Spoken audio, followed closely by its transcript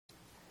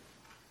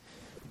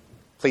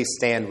Please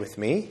stand with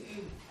me.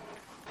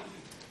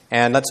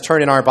 And let's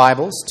turn in our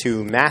Bibles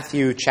to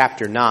Matthew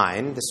chapter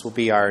 9. This will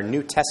be our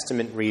New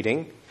Testament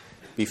reading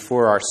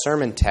before our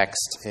sermon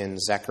text in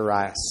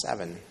Zechariah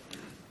 7.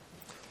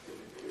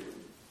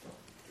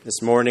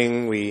 This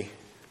morning, the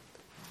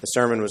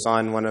sermon was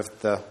on one of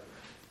the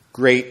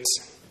great,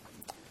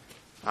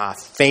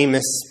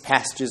 famous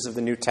passages of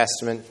the New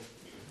Testament.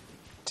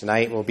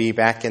 Tonight we'll be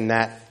back in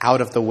that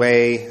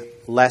out-of-the-way,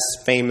 less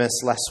famous,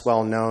 less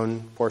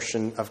well-known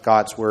portion of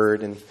God's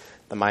Word and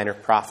the minor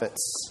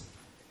prophets.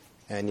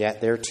 And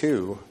yet there,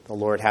 too, the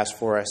Lord has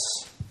for us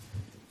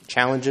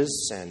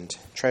challenges and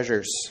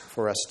treasures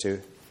for us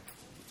to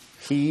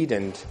heed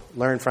and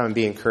learn from and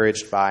be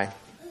encouraged by.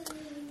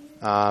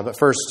 But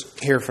first,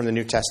 here from the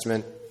New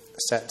Testament,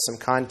 set some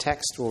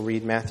context. We'll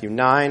read Matthew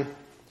 9,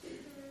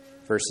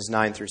 verses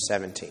 9 through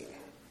 17.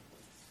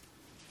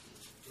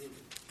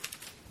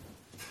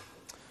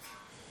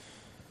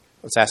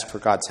 Let's ask for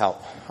God's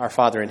help. Our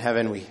Father in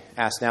heaven, we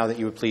ask now that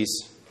you would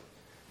please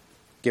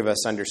give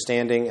us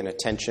understanding and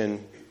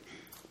attention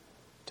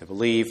to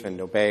believe and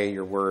obey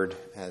your word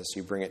as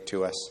you bring it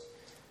to us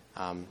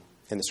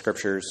in the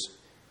Scriptures.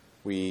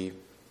 We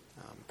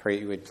pray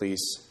you would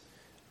please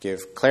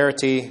give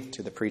clarity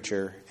to the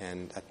preacher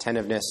and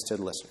attentiveness to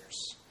the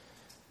listeners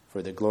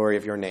for the glory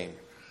of your name.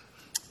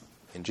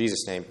 In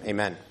Jesus' name,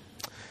 amen.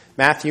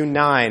 Matthew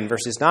 9,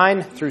 verses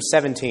 9 through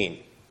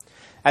 17.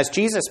 As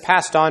Jesus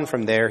passed on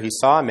from there, he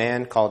saw a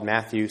man called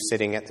Matthew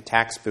sitting at the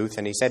tax booth,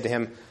 and he said to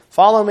him,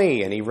 "Follow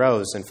me." And he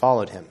rose and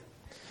followed him.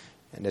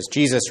 And as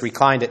Jesus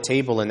reclined at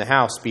table in the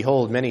house,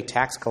 behold, many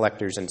tax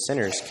collectors and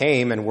sinners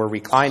came and were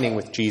reclining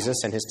with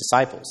Jesus and his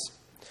disciples.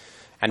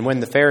 And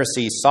when the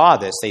Pharisees saw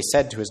this, they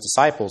said to his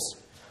disciples,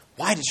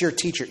 "Why does your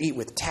teacher eat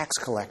with tax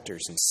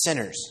collectors and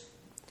sinners?"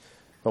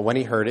 But when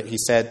he heard it, he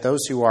said,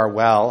 "Those who are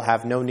well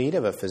have no need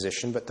of a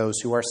physician, but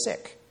those who are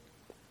sick.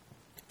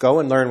 Go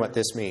and learn what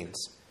this means.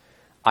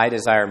 I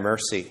desire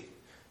mercy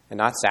and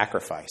not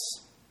sacrifice.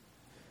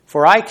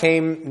 For I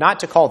came not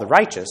to call the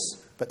righteous,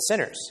 but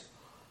sinners."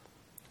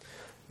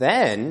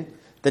 Then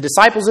the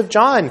disciples of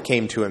John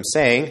came to him,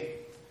 saying,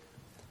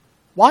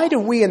 "Why do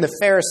we and the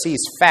Pharisees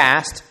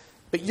fast,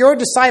 but your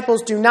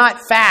disciples do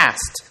not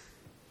fast?"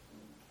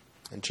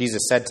 And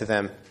Jesus said to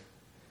them,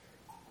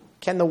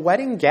 "Can the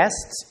wedding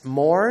guests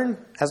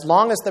mourn as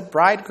long as the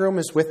bridegroom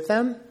is with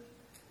them?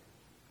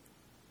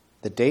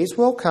 The days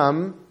will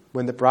come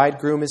when the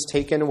bridegroom is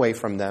taken away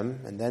from them,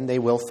 and then they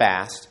will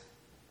fast.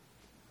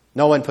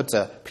 No one puts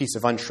a piece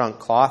of unshrunk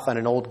cloth on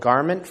an old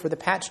garment, for the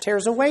patch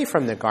tears away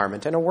from the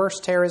garment, and a worse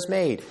tear is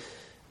made.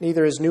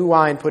 Neither is new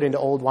wine put into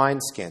old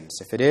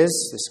wineskins. If it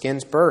is, the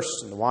skins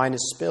burst, and the wine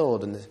is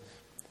spilled, and the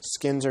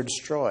skins are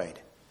destroyed.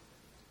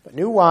 But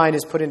new wine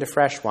is put into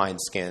fresh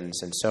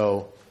wineskins, and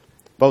so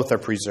both are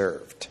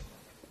preserved."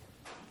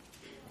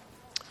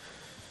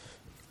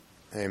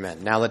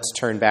 Amen. Now let's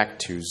turn back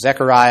to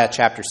Zechariah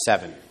chapter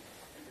 7.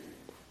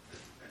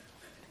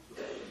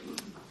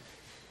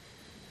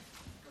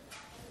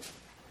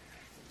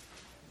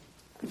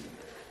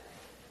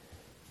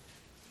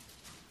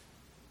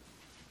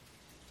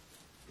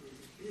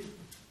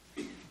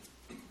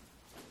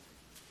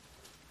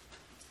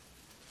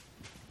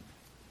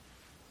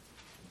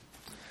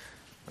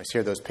 I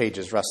hear those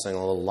pages rustling a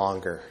little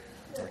longer.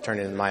 We're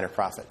turning to the minor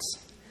prophets.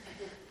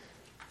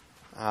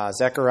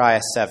 Zechariah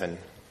 7.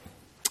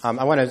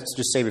 I want to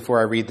just say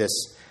before I read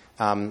this,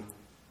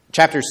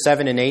 chapters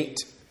 7 and 8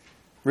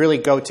 really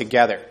go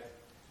together.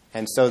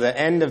 And so the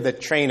end of the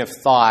train of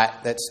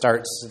thought that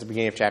starts at the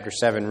beginning of chapter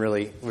 7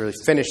 really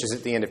finishes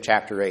at the end of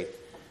chapter 8.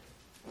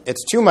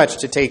 It's too much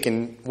to take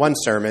in one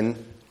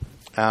sermon,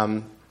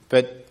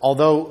 but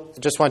I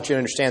just want you to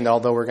understand that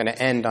although we're going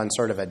to end on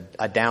sort of a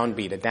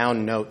downbeat, a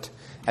down note,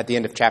 at the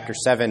end of chapter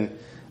 7,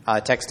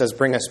 text does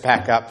bring us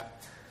back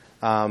up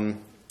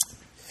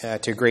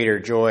to greater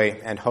joy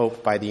and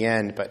hope by the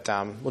end. But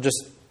we'll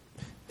just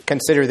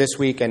consider this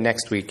week and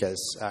next week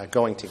as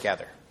going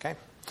together. Okay?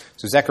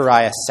 So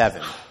Zechariah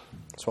 7.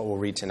 That's what we'll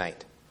read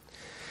tonight.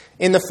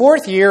 In the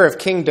 4th year of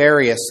King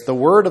Darius, the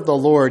word of the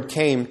Lord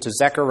came to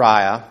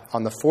Zechariah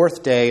on the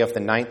 4th day of the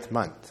 9th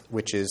month,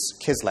 which is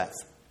Kislev.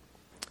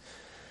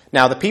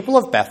 Now the people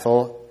of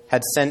Bethel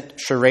had sent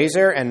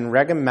Sharezer and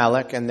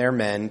Regem-Melech and their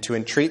men to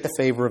entreat the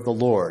favor of the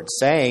Lord,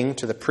 saying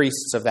to the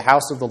priests of the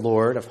house of the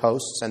Lord of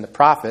hosts and the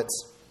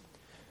prophets,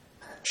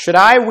 "Should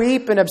I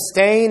weep and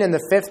abstain in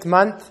the 5th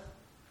month,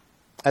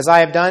 as I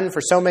have done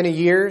for so many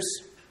years?"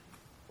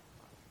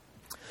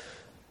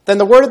 Then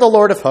the word of the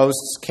Lord of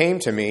hosts came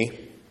to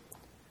me,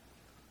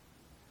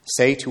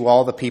 "Say to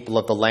all the people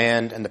of the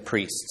land and the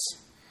priests,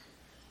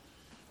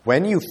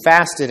 when you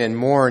fasted and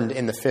mourned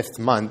in the 5th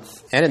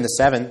month and in the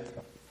 7th,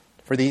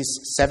 for these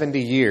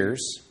 70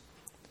 years,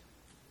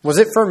 was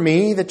it for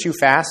me that you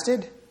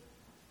fasted?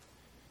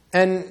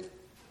 And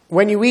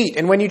when you eat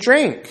and when you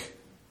drink,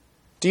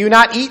 do you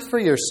not eat for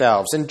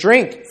yourselves and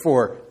drink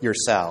for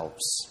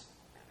yourselves?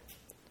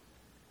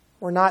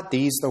 Were not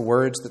these the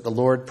words that the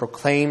Lord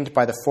proclaimed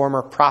by the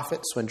former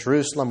prophets when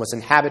Jerusalem was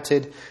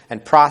inhabited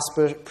and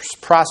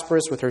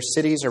prosperous with her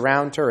cities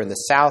around her, and the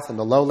south and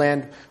the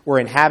lowland were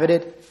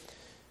inhabited?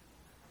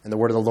 And the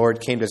word of the Lord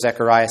came to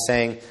Zechariah,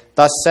 saying,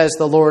 Thus says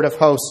the Lord of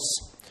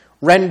hosts,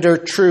 render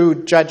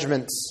true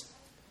judgments,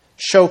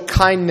 show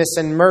kindness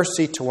and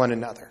mercy to one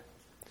another.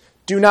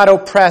 Do not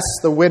oppress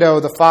the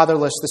widow, the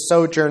fatherless, the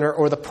sojourner,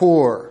 or the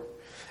poor,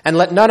 and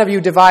let none of you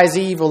devise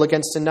evil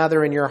against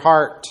another in your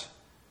heart.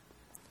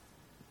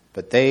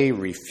 But they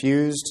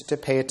refused to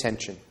pay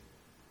attention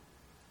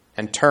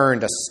and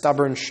turned a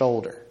stubborn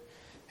shoulder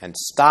and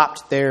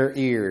stopped their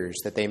ears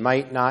that they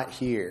might not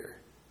hear.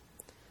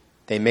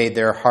 They made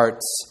their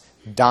hearts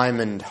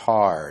diamond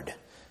hard,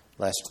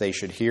 lest they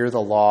should hear the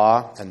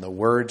law and the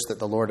words that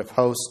the Lord of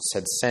hosts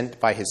had sent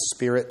by his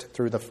Spirit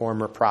through the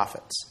former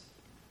prophets.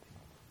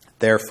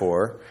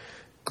 Therefore,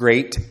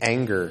 great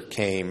anger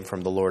came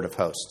from the Lord of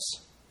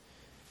hosts.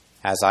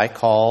 As I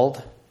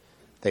called,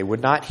 they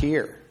would not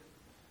hear.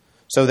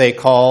 So they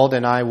called,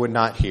 and I would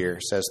not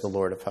hear, says the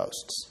Lord of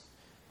hosts.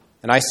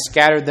 And I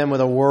scattered them with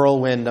a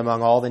whirlwind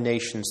among all the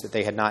nations that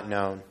they had not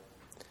known.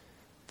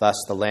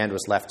 Thus the land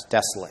was left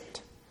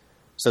desolate,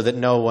 so that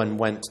no one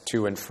went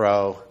to and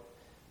fro,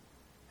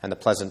 and the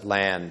pleasant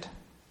land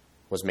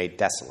was made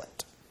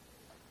desolate.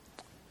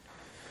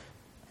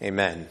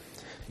 Amen.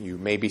 You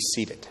may be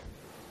seated.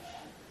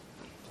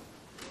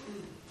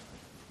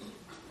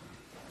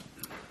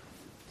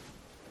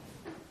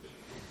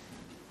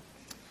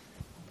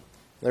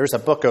 There's a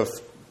book of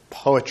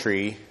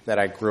poetry that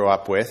I grew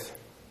up with.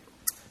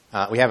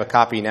 We have a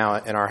copy now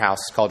in our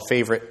house called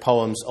Favorite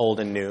Poems, Old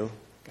and New. You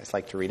guys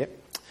like to read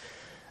it?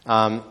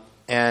 And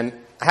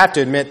I have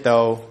to admit,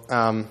 though,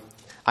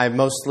 I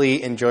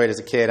mostly enjoyed as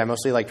a kid, I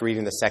mostly liked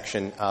reading the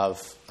section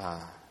of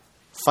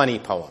funny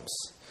poems.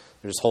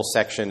 There's this whole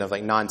section of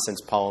like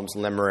nonsense poems,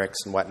 limericks,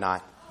 and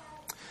whatnot.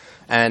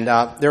 And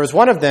there was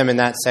one of them in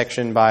that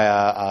section by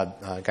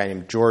a guy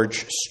named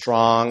George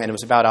Strong, and it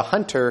was about a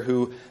hunter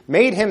who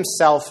made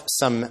himself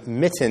some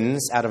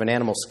mittens out of an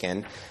animal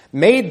skin.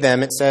 Made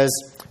them, it says,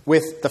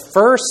 with the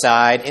fur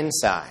side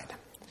inside.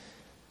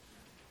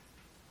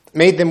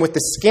 Made them with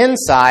the skin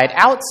side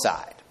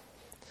outside.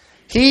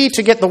 He,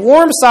 to get the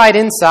warm side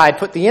inside,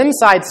 put the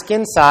inside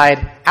skin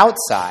side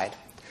outside.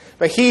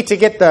 But he, to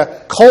get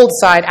the cold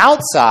side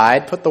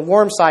outside, put the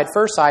warm side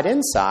fur side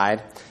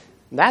inside.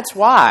 That's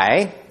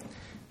why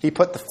he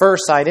put the fur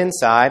side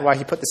inside, why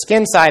he put the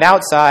skin side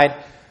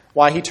outside,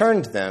 why he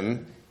turned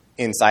them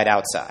inside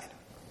outside.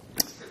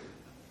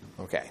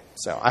 Okay,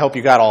 so I hope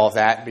you got all of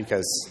that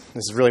because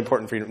this is really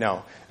important for you to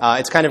know.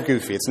 It's kind of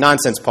goofy. It's a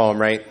nonsense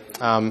poem, right?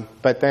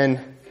 But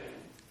then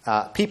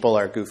people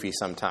are goofy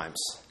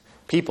sometimes.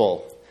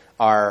 People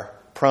are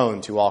prone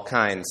to all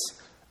kinds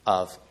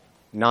of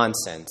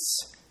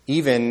nonsense,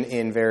 even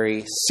in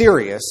very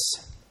serious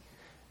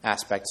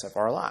aspects of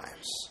our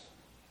lives.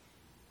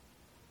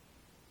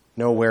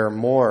 Nowhere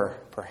more,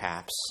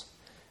 perhaps,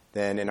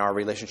 than in our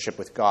relationship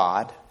with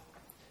God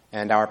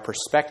and our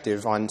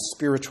perspective on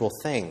spiritual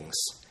things,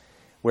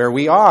 where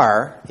we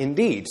are,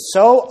 indeed,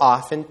 so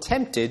often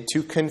tempted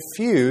to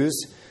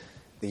confuse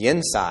the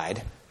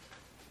inside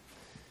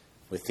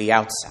with the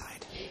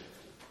outside.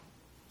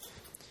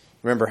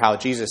 Remember how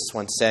Jesus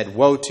once said,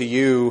 "Woe to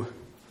you,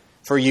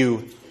 for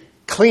you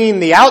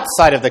clean the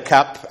outside of the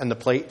cup and the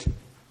plate,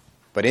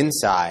 but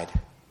inside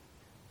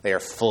they are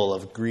full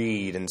of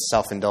greed and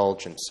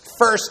self-indulgence.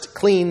 First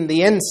clean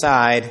the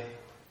inside,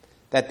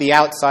 that the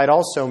outside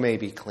also may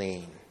be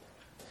clean."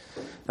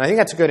 And I think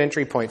that's a good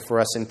entry point for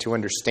us into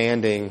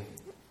understanding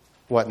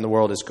what in the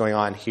world is going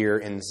on here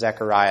in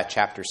Zechariah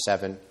chapter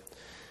 7,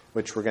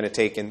 which we're going to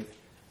take in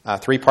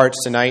 3 parts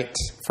tonight.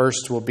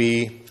 First will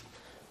be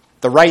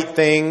the right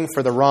thing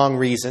for the wrong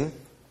reason,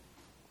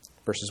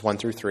 verses 1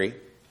 through 3.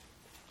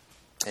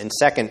 And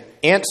second,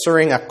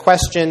 answering a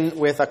question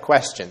with a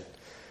question,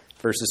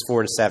 verses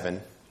 4 to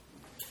 7.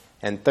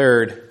 And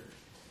third,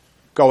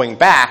 going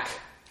back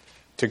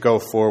to go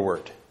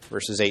forward,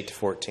 verses 8 to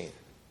 14.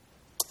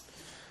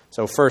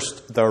 So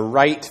first, the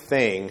right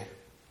thing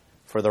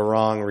for the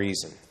wrong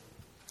reason.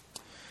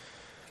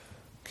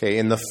 Okay,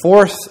 in the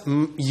 4th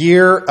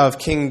year of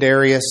King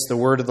Darius, the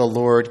word of the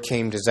Lord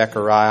came to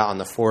Zechariah on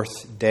the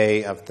 4th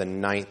day of the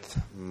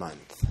 9th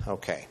month.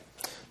 Okay,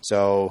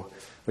 so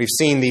we've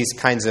seen these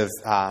kinds of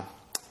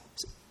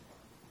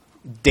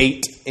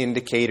date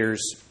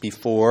indicators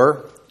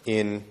before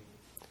in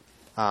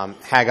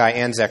Haggai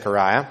and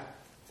Zechariah,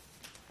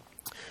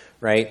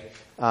 right?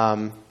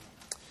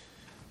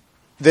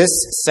 This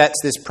sets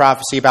this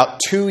prophecy about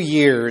 2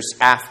 years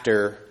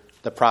after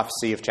the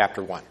prophecy of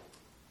chapter 1.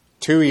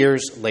 2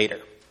 years later.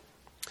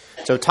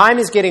 So time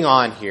is getting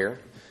on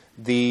here.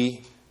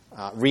 The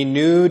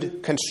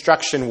renewed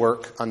construction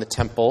work on the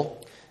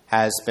temple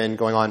has been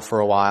going on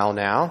for a while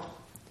now.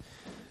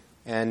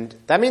 And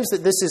that means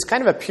that this is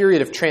kind of a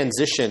period of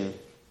transition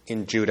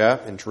in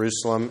Judah and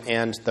Jerusalem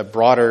and the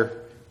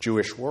broader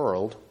Jewish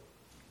world,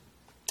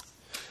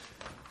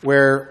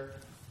 where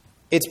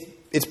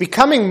it's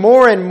becoming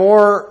more and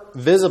more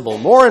visible,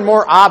 more and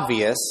more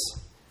obvious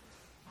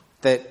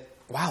that,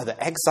 wow,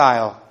 the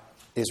exile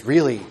is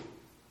really,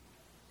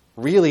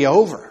 really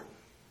over.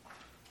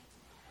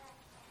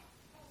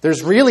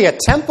 There's really a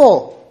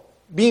temple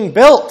being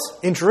built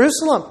in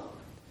Jerusalem.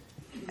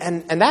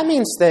 And that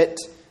means that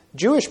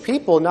Jewish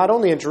people, not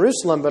only in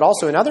Jerusalem, but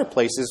also in other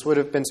places, would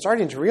have been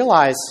starting to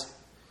realize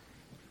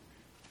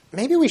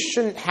maybe we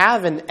shouldn't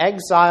have an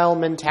exile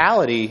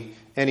mentality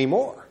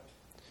anymore.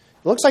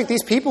 It looks like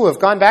these people who have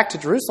gone back to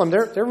Jerusalem,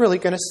 they're really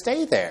going to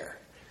stay there.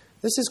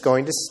 This is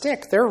going to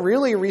stick. They're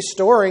really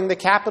restoring the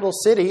capital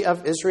city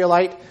of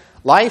Israelite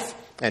life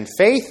and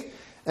faith.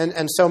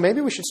 And so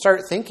maybe we should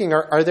start thinking,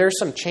 are there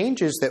some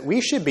changes that we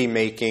should be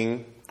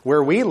making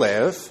where we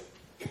live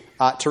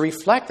to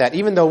reflect that?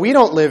 Even though we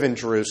don't live in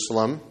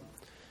Jerusalem,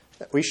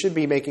 we should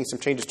be making some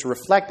changes to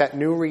reflect that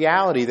new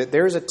reality that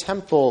there's a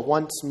temple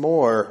once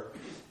more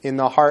in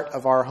the heart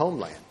of our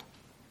homeland.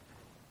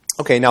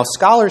 Okay, now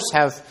scholars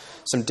have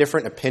some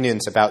different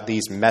opinions about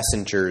these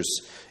messengers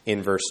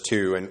in verse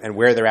 2 and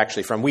where they're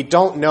actually from. We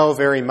don't know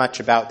very much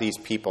about these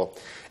people.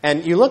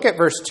 And you look at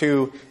verse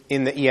 2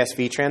 in the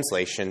ESV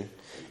translation,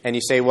 and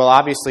you say, well,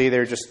 obviously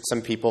they're just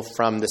some people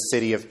from the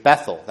city of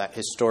Bethel, that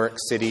historic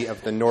city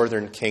of the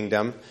northern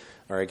kingdom.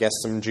 Or I guess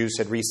some Jews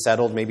had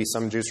resettled. Maybe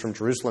some Jews from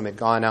Jerusalem had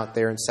gone out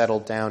there and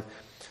settled down.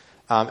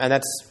 And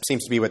that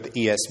seems to be what the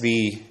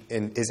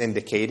ESV is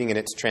indicating in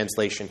its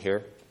translation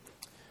here.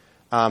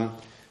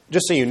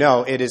 Just so you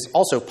know, it is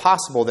also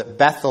possible that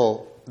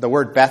Bethel, the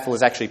word Bethel,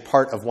 is actually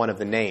part of one of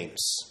the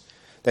names.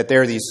 That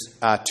there are these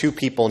two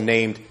people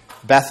named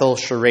Bethel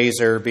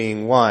Sharezer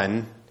being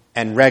one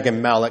and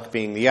Regem-Melech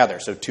being the other,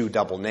 so two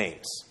double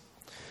names.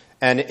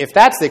 And if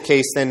that's the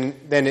case, then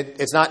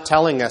it's not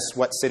telling us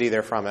what city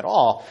they're from at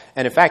all.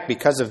 And in fact,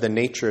 because of the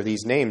nature of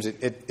these names,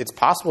 it's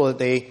possible that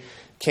they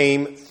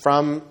came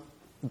from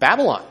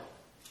Babylon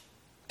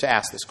to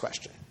ask this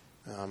question.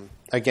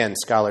 Again,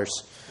 scholars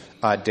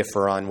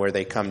differ on where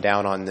they come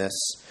down on this.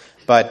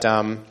 But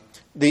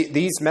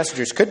these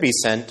messengers could be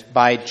sent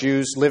by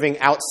Jews living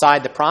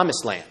outside the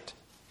Promised Land.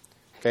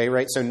 Okay,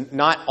 right? So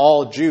not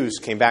all Jews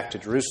came back to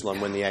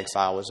Jerusalem when the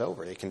exile was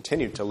over. They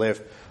continued to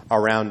live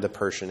around the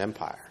Persian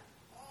Empire.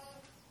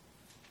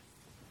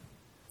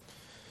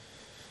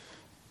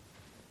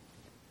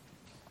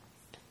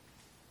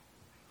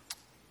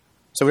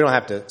 So we don't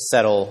have to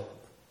settle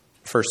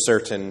for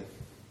certain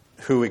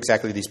who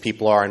exactly these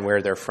people are and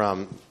where they're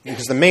from,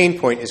 because the main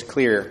point is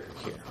clear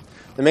here.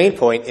 The main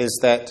point is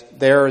that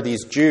there are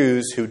these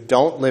Jews who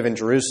don't live in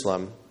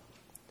Jerusalem,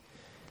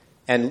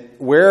 and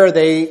where are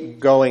they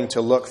going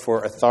to look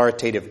for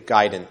authoritative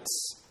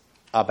guidance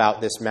about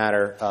this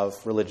matter of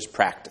religious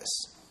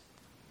practice?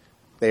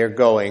 They are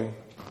going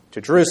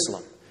to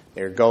Jerusalem.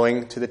 They're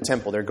going to the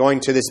temple. They're going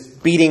to this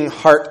beating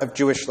heart of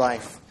Jewish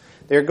life.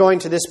 They're going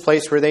to this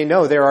place where they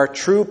know there are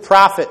true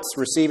prophets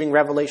receiving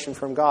revelation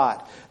from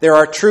God. There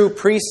are true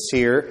priests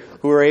here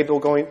who are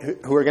going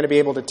to be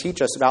able to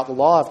teach us about the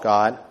law of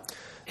God.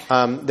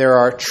 There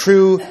are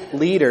true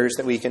leaders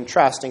that we can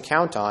trust and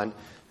count on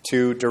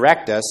to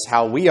direct us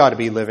how we ought to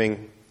be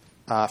living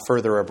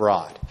further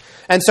abroad.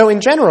 And so in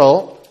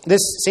general,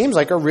 this seems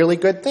like a really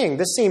good thing.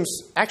 This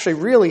seems actually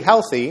really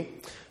healthy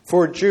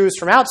for Jews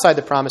from outside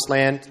the Promised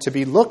Land to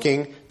be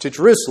looking to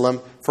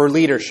Jerusalem for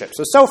leadership.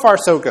 So far,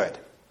 so good.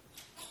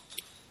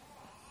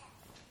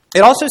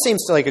 It also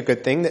seems like a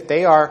good thing that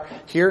they are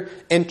here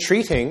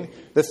entreating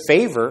the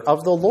favor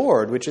of the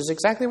Lord, which is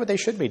exactly what they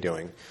should be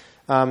doing.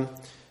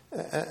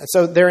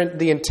 So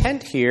the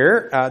intent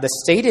here, the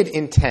stated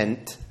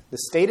intent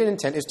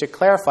is to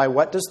clarify,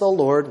 what does the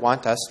Lord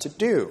want us to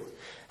do?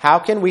 How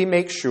can we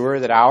make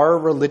sure that our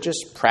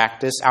religious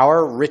practice,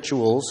 our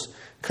rituals,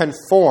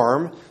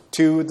 conform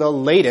to the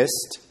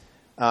latest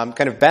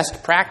kind of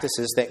best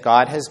practices that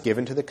God has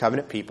given to the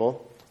covenant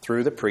people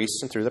through the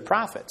priests and through the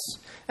prophets?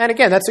 And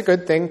again, that's a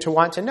good thing to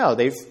want to know.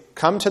 They've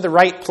come to the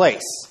right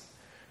place.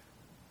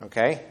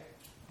 Okay?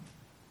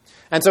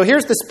 And so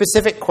here's the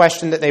specific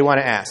question that they want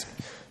to ask.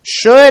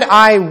 Should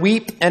I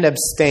weep and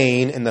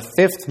abstain in the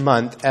 5th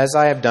month as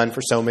I have done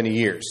for so many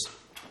years?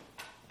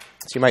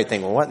 So you might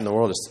think, well, what in the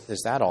world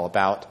is that all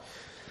about?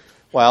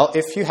 Well,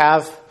 if you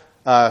have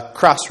a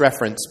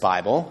cross-reference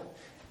Bible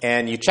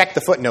and you check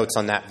the footnotes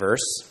on that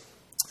verse,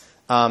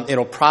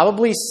 it'll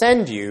probably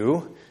send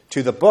you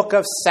to the book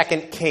of 2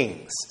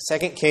 Kings.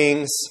 2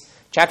 Kings,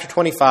 chapter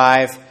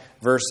 25,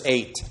 verse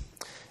 8.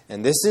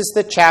 And this is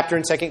the chapter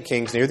in 2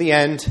 Kings, near the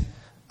end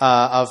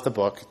of the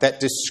book, that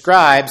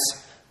describes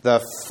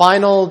the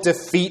final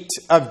defeat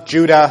of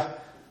Judah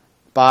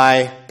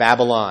by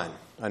Babylon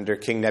under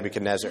King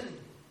Nebuchadnezzar.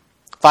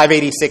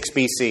 586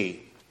 BC,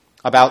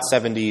 about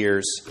 70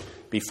 years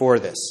before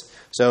this.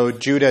 So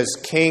Judah's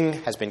king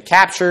has been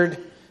captured,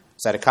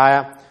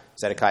 Zedekiah.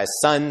 Zedekiah's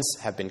sons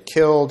have been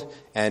killed.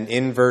 And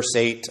in verse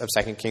 8 of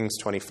 2 Kings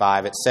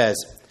 25, it says,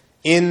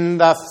 in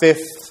the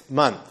 5th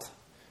month,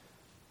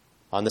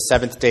 on the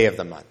 7th day of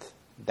the month,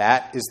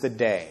 that is the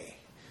day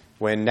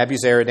when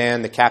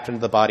Nebuzaradan, the captain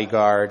of the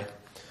bodyguard,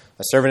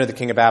 a servant of the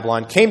king of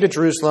Babylon, came to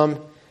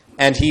Jerusalem,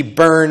 and he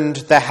burned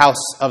the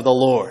house of the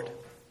Lord.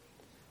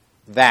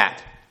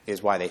 That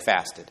is why they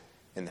fasted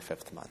in the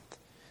 5th month.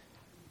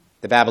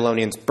 The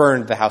Babylonians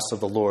burned the house of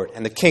the Lord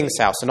and the king's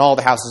house and all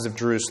the houses of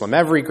Jerusalem.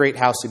 Every great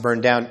house he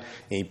burned down, and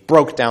he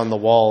broke down the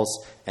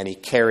walls, and he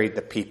carried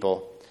the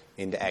people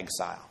into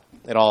exile.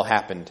 It all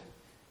happened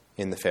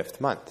in the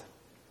 5th month.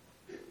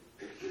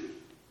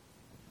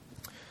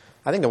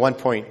 I think at one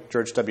point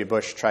George W.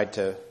 Bush tried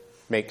to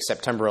make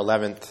September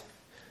 11th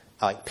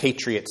like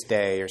Patriots'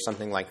 Day or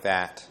something like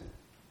that.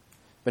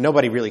 But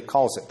nobody really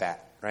calls it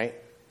that, right?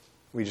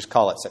 We just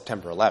call it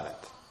September 11th.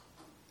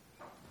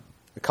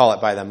 We call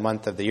it by the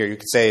month of the year. You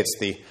could say it's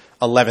the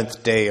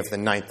 11th day of the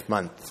 9th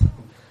month,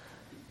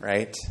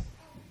 right?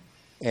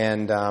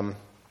 And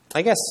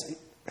I guess,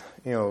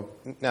 now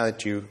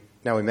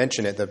we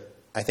mention it,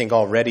 I think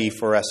already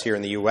for us here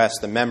in the U.S.,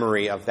 the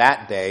memory of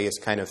that day is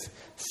kind of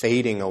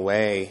fading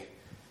away.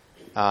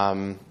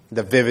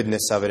 The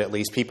vividness of it, at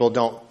least. People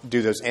don't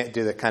do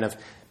the kind of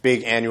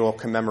big annual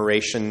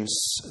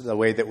commemorations the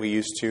way that we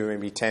used to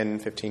maybe 10,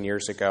 15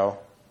 years ago.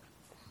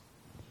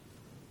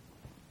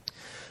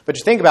 But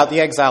you think about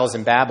the exiles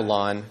in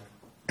Babylon,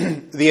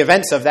 the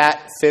events of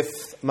that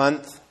 5th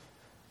month,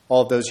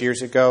 all of those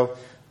years ago,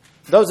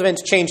 those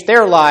events changed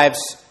their lives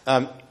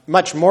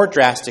much more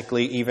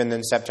drastically even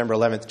than September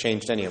 11th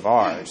changed any of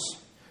ours.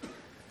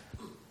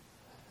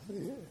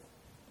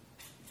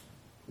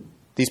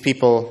 These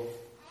people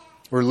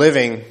were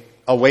living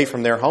away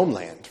from their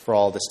homeland for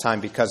all this time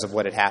because of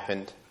what had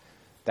happened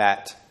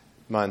that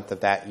month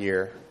of that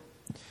year.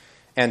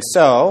 And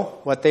so,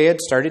 what they had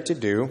started to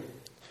do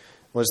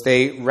was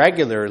they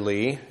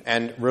regularly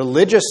and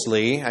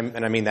religiously,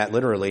 and I mean that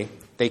literally,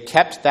 they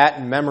kept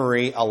that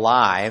memory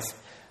alive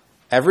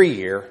every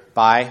year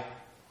by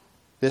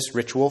this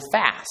ritual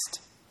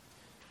fast.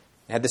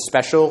 They had this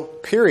special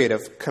period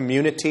of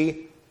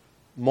community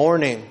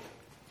mourning.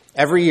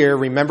 Every year,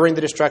 remembering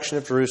the destruction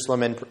of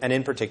Jerusalem and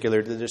in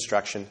particular the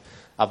destruction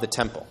of the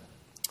temple.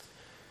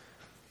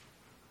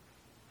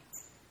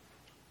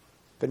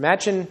 But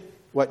imagine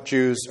what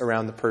Jews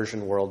around the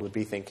Persian world would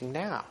be thinking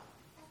now.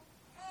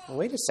 Well,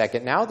 wait a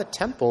second, now the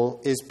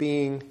temple is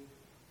being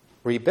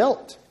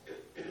rebuilt.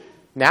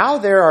 Now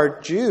there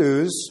are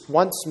Jews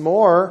once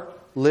more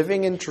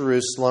living in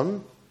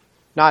Jerusalem.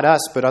 Not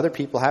us, but other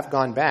people have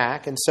gone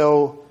back. And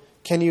so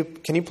can you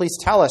please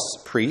tell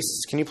us,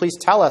 priests, can you please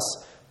tell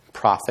us,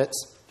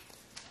 prophets,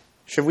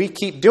 should we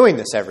keep doing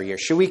this every year?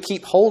 Should we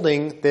keep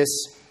holding this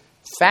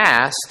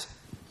fast?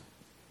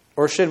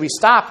 Or should we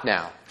stop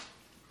now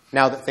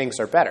that things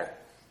are better?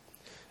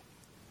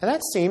 And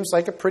that seems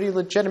like a pretty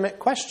legitimate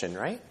question,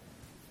 right?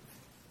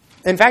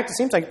 In fact, it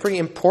seems like a pretty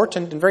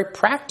important and very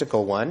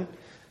practical one.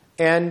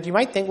 And you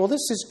might think, well,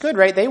 this is good,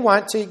 right? They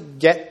want to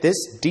get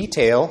this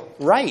detail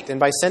right. And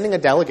by sending a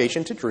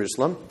delegation to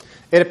Jerusalem,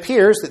 it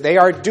appears that they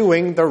are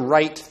doing the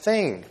right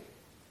thing.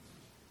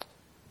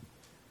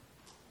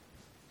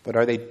 But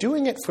are they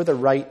doing it for the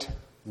right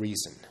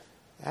reason?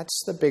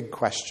 That's the big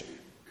question.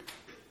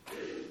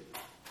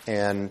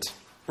 And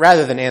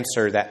rather than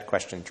answer that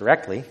question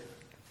directly,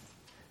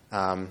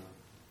 I'm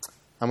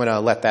going to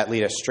let that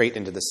lead us straight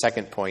into the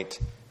second point,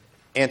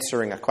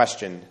 answering a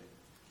question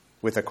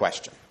with a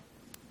question.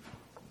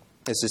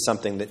 This is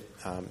something that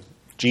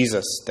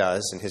Jesus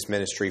does in his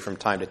ministry from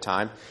time to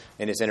time,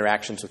 in his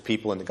interactions with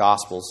people in the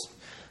Gospels.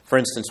 For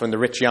instance, when the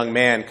rich young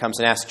man comes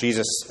and asks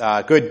Jesus,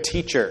 Good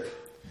teacher,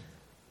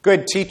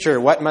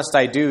 what must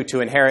I do to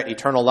inherit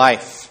eternal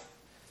life?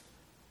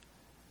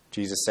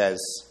 Jesus says,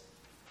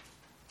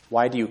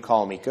 why do you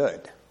call me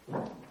good?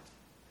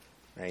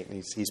 Right?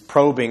 He's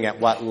probing at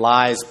what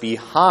lies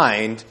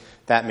behind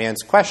that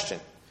man's question.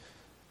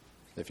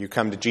 If you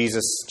come to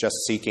Jesus just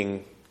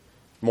seeking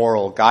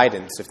moral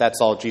guidance, if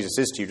that's all Jesus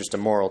is to you, just a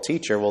moral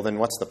teacher, well, then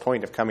what's the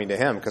point of coming to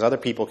him? Because other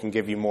people can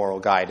give you moral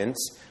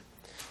guidance.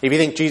 If you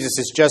think Jesus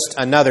is just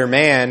another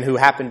man who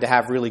happened to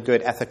have really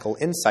good ethical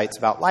insights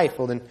about life,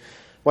 well, then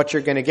what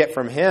you're going to get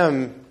from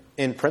him,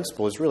 in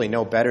principle, is really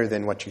no better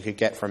than what you could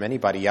get from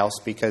anybody else,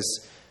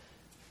 because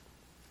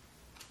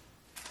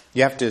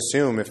you have to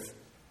assume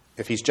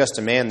if he's just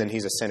a man, then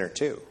he's a sinner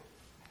too,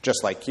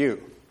 just like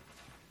you.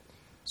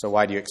 So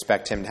why do you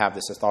expect him to have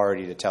this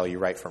authority to tell you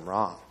right from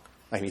wrong?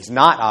 I mean, he's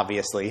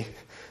obviously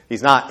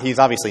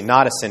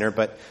not a sinner,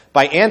 but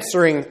by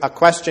answering a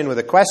question with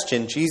a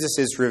question, Jesus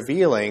is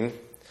revealing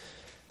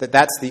that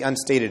that's the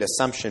unstated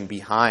assumption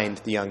behind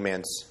the young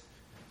man's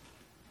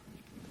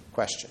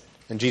question.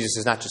 And Jesus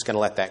is not just going to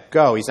let that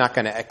go. He's not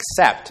going to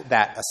accept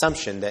that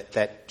assumption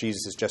that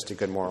Jesus is just a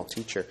good moral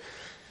teacher.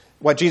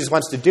 What Jesus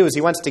wants to do is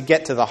he wants to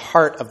get to the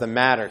heart of the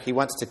matter. He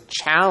wants to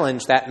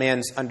challenge that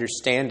man's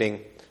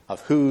understanding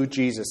of who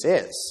Jesus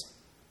is.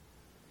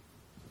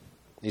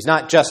 He's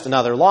not just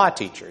another law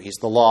teacher. He's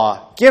the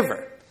law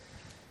giver.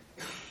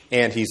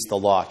 And he's the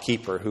law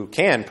keeper who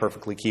can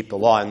perfectly keep the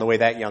law in the way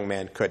that young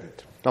man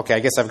couldn't. Okay, I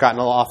guess I've gotten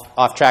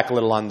off track a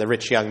little on the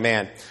rich young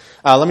man.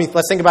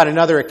 Let's think about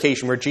another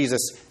occasion where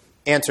Jesus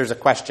answers a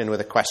question with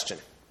a question.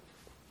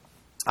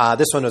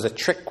 This one was a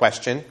trick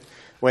question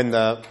when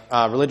the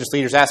religious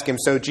leaders ask him,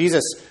 so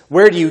Jesus,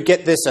 where do you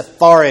get this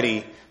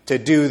authority to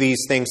do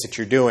these things that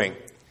you're doing?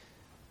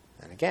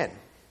 And again,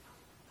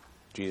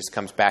 Jesus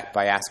comes back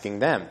by asking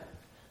them,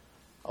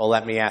 Well,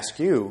 let me ask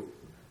you,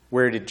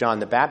 where did John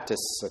the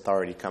Baptist's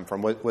authority come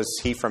from? Was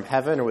he from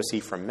heaven or was he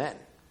from men?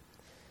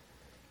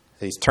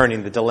 He's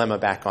turning the dilemma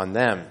back on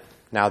them.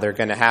 Now they're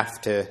going to have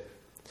to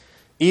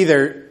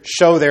either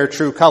show their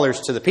true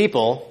colors to the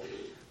people.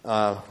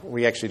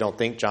 We actually don't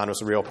think John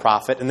was a real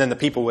prophet. And then the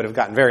people would have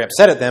gotten very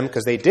upset at them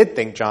because they did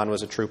think John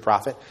was a true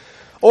prophet.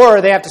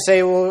 Or they have to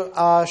say,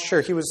 well,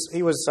 sure, he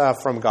was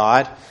from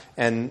God.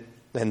 And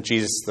then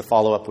Jesus, the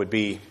follow-up would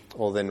be,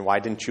 well, then why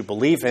didn't you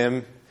believe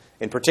him?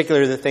 In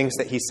particular, the things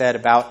that he said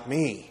about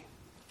me.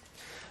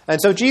 And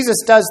so Jesus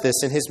does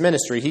this in his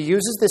ministry. He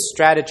uses this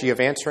strategy of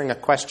answering a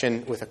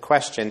question with a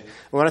question.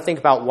 We want to think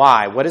about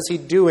why. What is he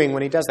doing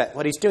when he does that?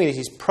 What he's doing is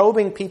he's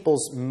probing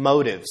people's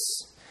motives.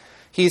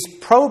 He's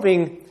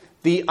probing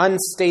the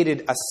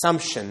unstated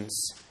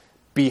assumptions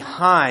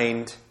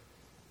behind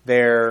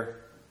their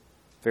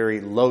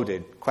very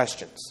loaded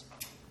questions.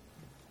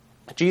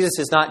 Jesus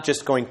is not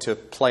just going to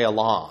play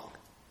along.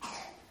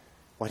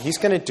 What he's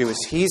going to do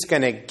is he's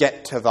going to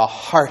get to the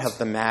heart of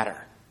the matter.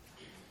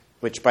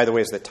 Which, by the way,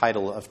 is the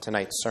title of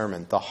tonight's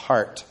sermon, The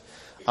Heart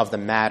of the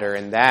Matter.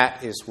 And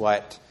that is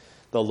what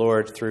the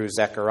Lord, through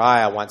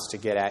Zechariah, wants to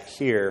get at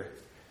here,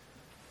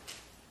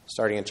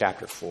 starting in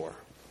chapter 4.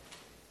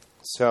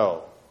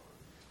 So,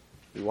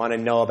 you want to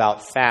know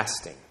about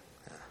fasting.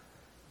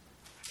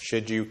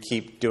 Should you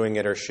keep doing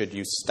it or should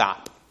you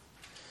stop?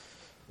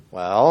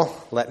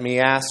 Well, let me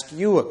ask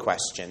you a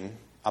question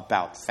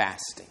about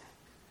fasting.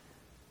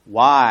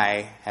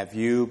 Why have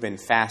you been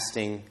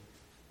fasting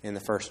in the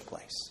first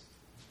place?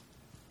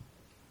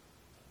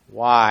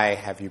 Why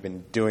have you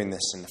been doing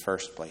this in the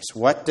first place?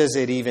 What does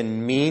it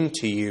even mean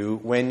to you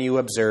when you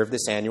observe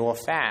this annual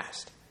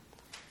fast?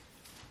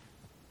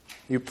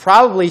 You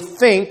probably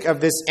think of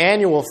this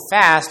annual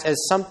fast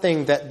as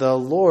something that the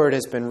Lord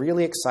has been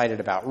really excited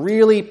about,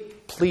 really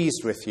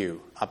pleased with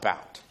you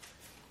about.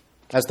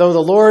 As though the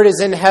Lord is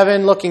in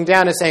heaven looking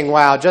down and saying,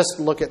 wow, just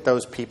look at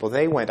those people.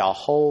 They went a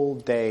whole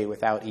day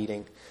without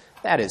eating.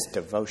 That is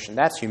devotion.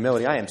 That's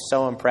humility. I am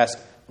so impressed.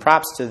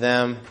 Props to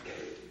them.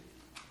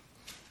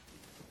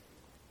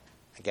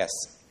 I guess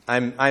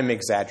I'm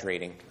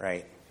exaggerating,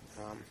 right?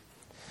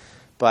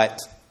 But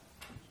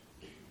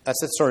that's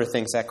the sort of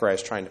thing Zechariah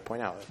is trying to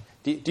point out.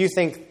 Do you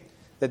think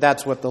that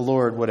that's what the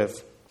Lord would have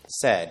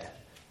said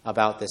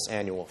about this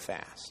annual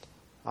fast?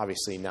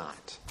 Obviously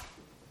not.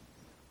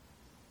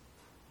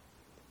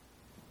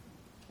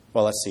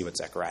 Well, let's see what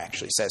Zechariah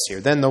actually says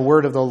here. Then the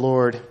word of the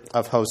Lord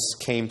of hosts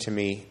came to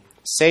me.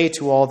 Say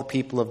to all the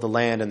people of the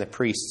land and the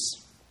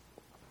priests,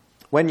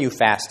 when you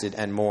fasted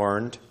and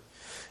mourned,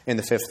 in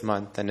the 5th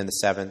month and in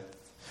the 7th,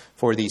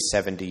 for these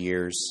 70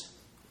 years,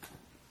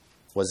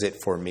 was it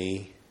for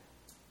me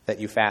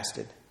that you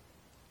fasted?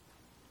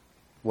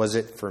 Was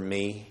it for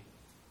me?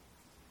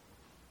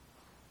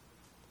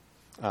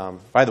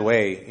 By the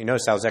way, you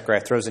notice how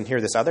Zechariah throws in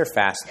here this other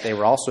fast they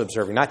were also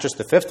observing, not just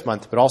the 5th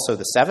month, but also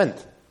the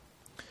 7th.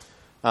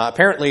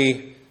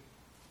 Apparently,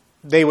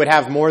 they would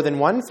have more than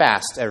one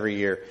fast every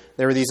year.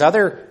 There were these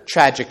other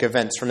tragic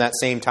events from that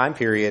same time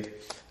period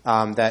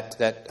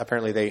that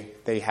apparently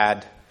they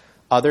had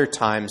other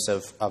times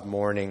of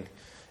mourning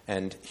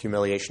and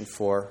humiliation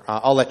for.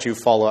 I'll let you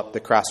follow up the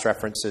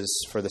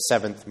cross-references for the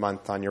 7th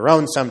month on your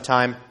own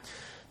sometime.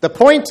 The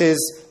point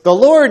is, the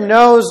Lord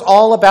knows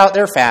all about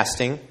their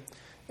fasting.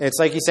 It's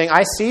like he's saying,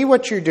 I see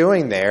what you're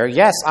doing there.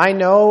 Yes, I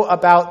know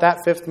about that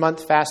 5th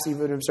month fast you've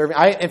been observing.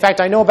 In fact,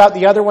 I know about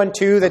the other one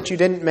too that you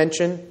didn't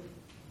mention.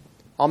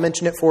 I'll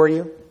mention it for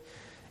you.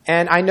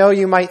 And I know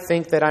you might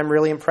think that I'm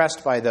really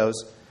impressed by those,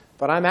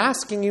 but I'm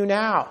asking you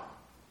now,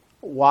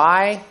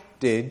 why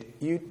did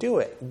you do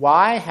it?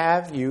 Why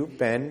have you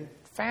been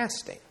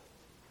fasting?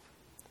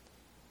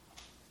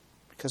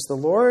 Because the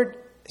Lord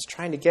is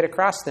trying to get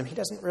across to them. He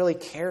doesn't really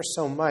care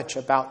so much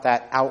about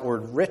that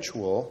outward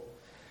ritual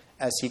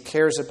as he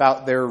cares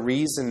about their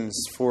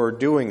reasons for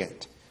doing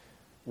it.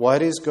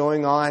 What is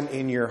going on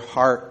in your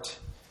heart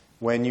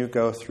when you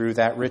go through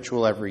that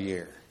ritual every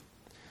year?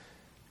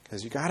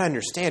 Because you've got to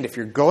understand, if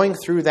you're going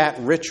through that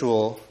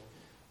ritual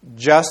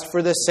just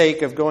for the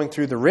sake of going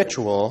through the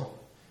ritual,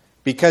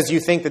 because you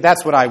think that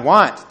that's what I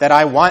want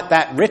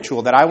that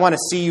ritual, that I want to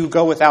see you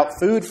go without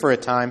food for a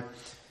time,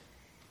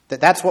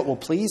 that's what will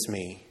please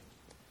me,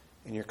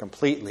 and you're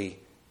completely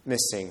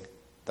missing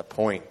the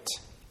point.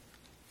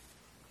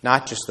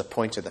 Not just the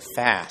point of the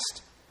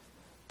fast,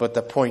 but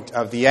the point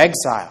of the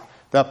exile,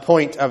 the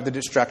point of the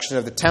destruction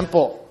of the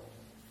temple.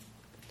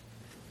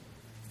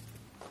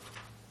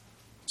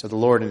 So the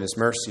Lord in his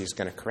mercy is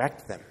going to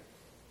correct them.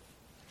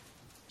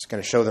 He's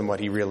going to show them what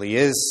he really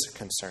is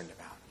concerned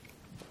about,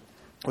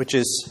 which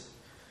is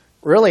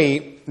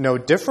really no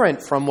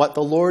different from what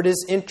the Lord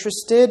is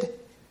interested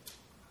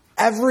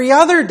every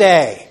other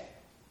day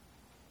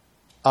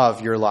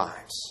of your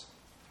lives,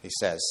 he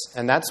says.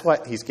 And that's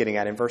what he's getting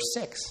at in verse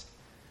 6.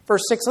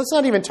 Verse 6, let's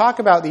not even talk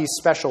about these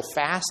special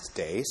fast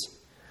days.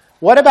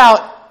 What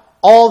about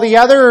all the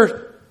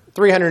other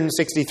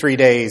 363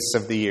 days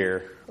of the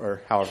year,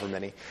 or however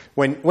many?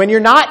 When you're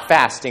not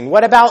fasting,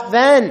 what about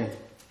then?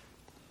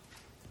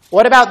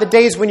 What about the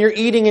days when you're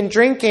eating and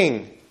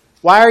drinking?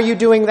 Why are you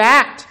doing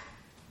that?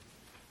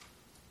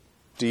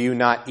 Do you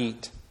not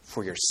eat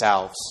for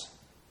yourselves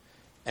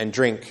and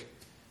drink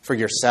for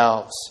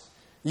yourselves?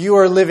 You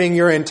are living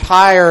your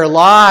entire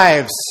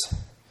lives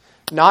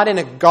not in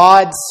a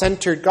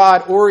God-centered,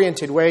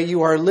 God-oriented way.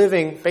 You are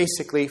living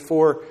basically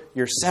for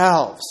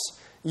yourselves.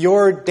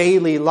 Your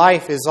daily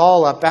life is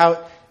all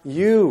about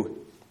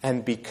you.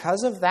 And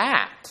because of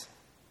that,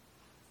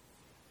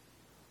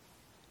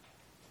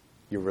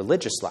 your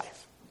religious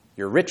life,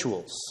 your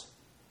rituals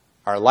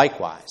are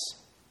likewise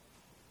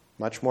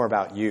much more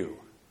about you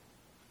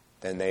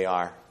than they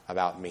are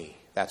about me.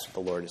 That's what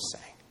the Lord is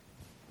saying.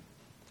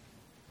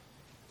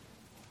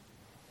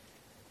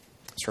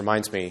 This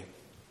reminds me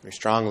very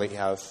strongly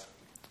of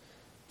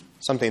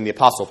something the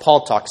Apostle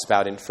Paul talks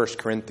about in 1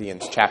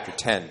 Corinthians chapter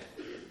 10.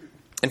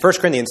 In 1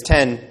 Corinthians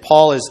 10,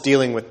 Paul is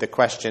dealing with the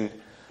question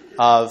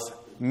of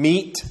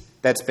meat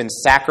that's been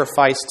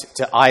sacrificed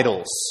to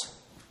idols.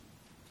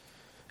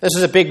 This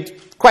is a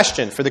big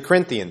question for the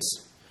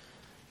Corinthians.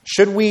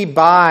 Should we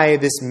buy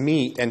this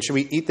meat, and should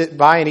we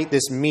buy and eat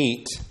this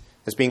meat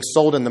that's being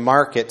sold in the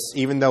markets,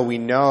 even though we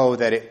know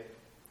that it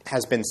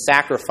has been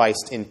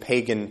sacrificed in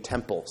pagan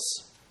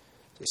temples?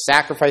 They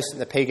sacrifice it in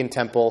the pagan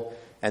temple,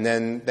 and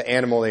then the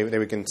animal,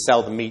 they can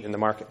sell the meat in the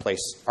marketplace.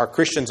 Are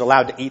Christians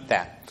allowed to eat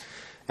that?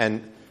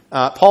 And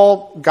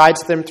Paul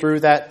guides them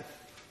through that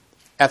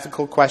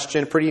ethical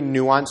question, a pretty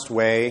nuanced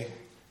way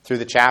through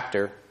the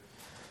chapter.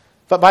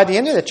 But by the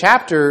end of the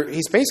chapter,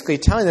 he's basically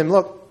telling them,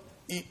 look,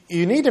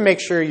 you need to make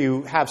sure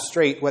you have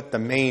straight what the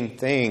main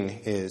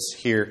thing is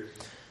here.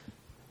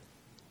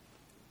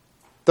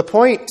 The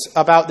point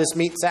about this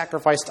meat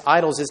sacrificed to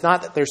idols is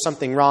not that there's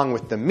something wrong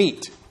with the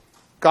meat.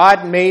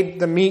 God made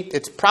the meat.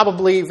 It's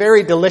probably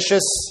very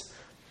delicious.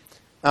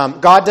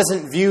 God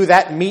doesn't view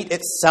that meat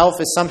itself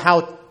as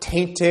somehow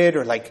tainted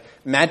or like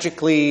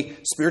magically,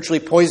 spiritually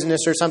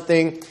poisonous or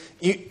something.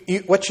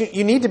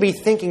 You need to be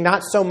thinking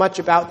not so much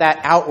about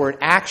that outward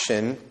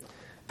action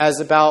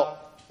as about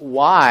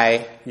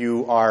why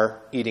you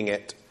are eating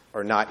it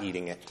or not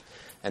eating it.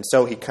 And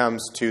so he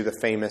comes to the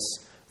famous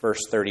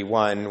verse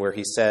 31 where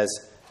he says,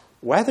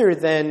 whether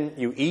then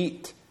you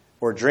eat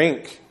or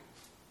drink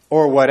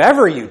or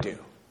whatever you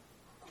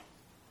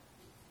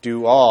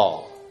do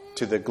all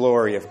to the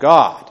glory of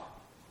God.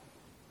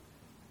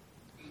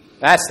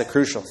 That's the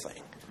crucial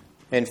thing.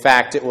 In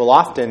fact, it will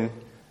often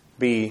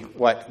be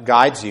what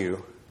guides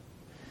you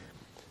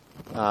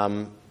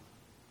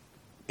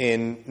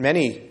in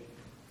many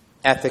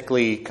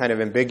ethically kind of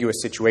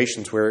ambiguous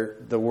situations where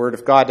the Word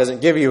of God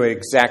doesn't give you an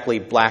exactly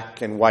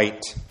black and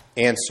white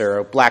answer,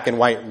 a black and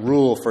white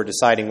rule for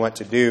deciding what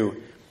to do.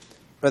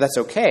 But that's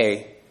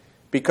okay,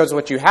 because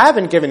what you have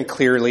been given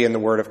clearly in the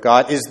Word of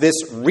God is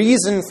this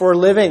reason for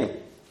living.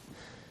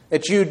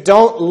 That you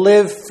don't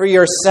live for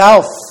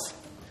yourself.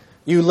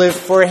 You live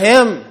for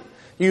Him.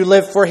 You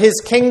live for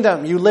His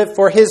kingdom. You live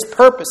for His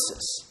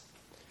purposes.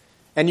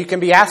 And you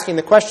can be asking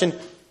the question,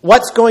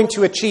 what's going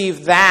to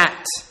achieve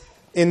that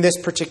in this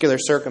particular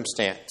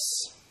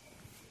circumstance?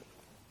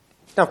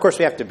 Now, of course,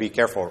 we have to be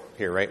careful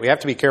here, right? We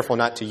have to be careful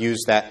not to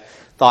use that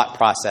thought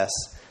process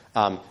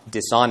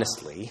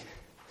dishonestly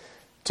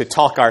to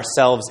talk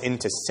ourselves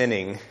into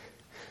sinning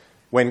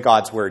when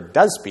God's Word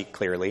does speak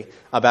clearly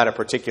about a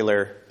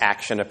particular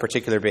action, a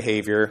particular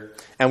behavior,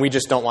 and we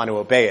just don't want to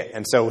obey it.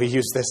 And so we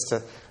use this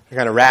to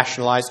kind of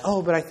rationalize,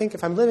 but I think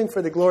if I'm living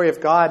for the glory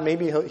of God,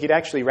 maybe He'd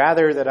actually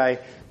rather that I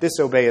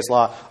disobey His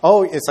law.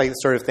 It's like the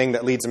sort of thing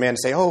that leads a man to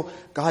say,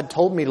 God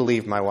told me to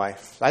leave my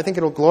wife. I think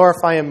it'll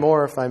glorify Him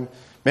more if I'm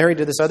married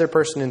to this other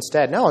person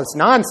instead. No, it's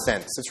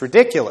nonsense. It's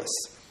ridiculous.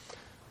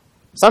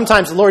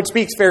 Sometimes the Lord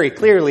speaks very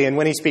clearly, and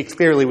when He speaks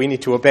clearly, we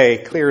need to obey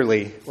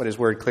clearly what His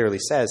Word clearly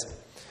says.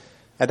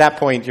 At that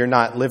point, you're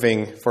not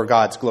living for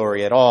God's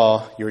glory at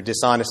all. You're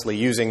dishonestly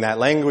using that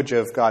language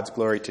of God's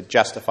glory to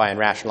justify and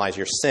rationalize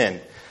your sin.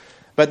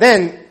 But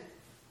then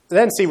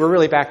see, we're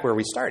really back where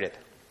we started.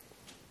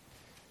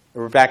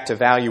 We're back to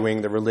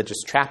valuing the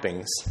religious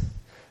trappings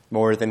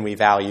more than we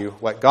value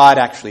what God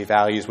actually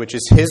values, which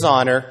is His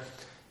honor,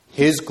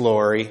 His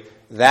glory.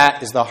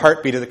 That is the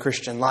heartbeat of the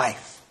Christian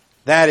life.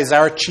 That is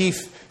our chief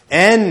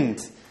end.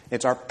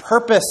 It's our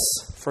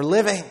purpose for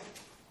living.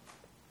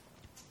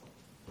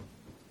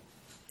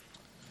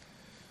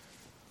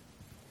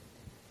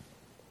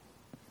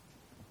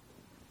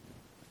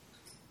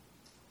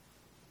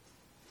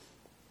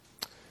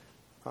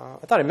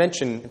 I thought I'd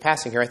mention in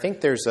passing here, I think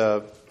there's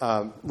a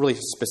really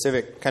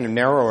specific, kind of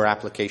narrower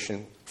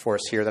application for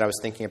us here that I was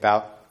thinking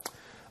about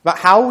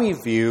how we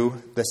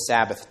view the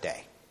Sabbath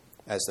day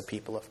as the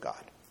people of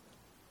God.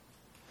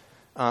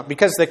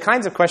 Because the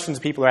kinds of questions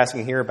people are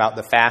asking here about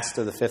the fast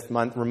of the fifth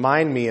month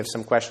remind me of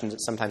some questions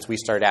that sometimes we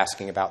start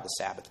asking about the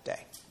Sabbath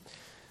day.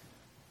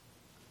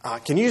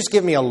 Can you just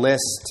give me a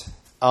list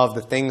of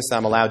the things that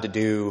I'm allowed to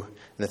do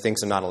and the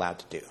things I'm not allowed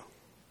to do?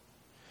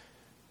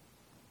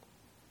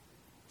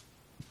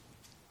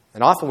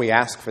 And often we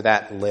ask for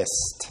that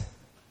list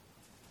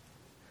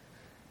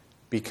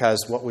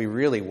because what we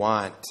really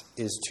want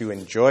is to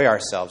enjoy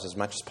ourselves as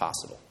much as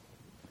possible.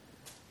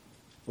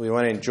 We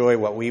want to enjoy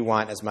what we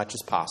want as much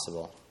as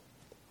possible.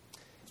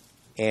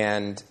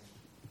 And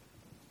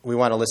we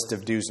want a list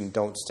of do's and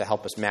don'ts to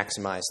help us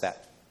maximize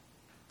that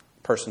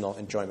personal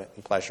enjoyment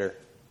and pleasure,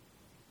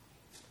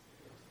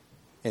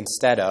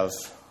 instead of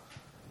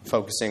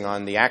focusing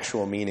on the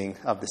actual meaning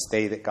of this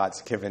day that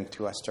God's given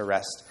to us to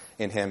rest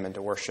in Him and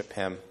to worship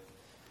Him.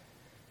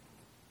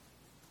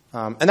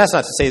 And that's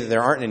not to say that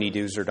there aren't any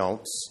do's or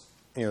don'ts.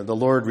 The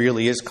Lord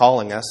really is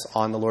calling us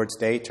on the Lord's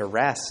Day to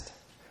rest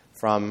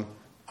from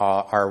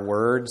our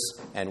words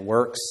and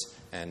works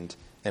and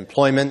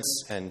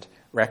employments and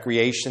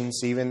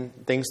recreations, even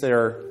things that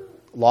are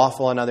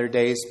lawful on other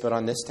days, but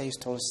on this day He's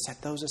told us,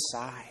 set those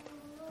aside.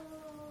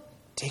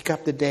 Take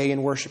up the day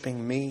in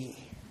worshiping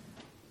me.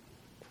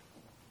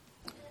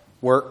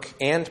 Work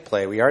and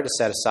play, we are to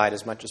set aside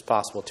as much as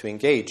possible to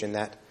engage in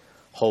that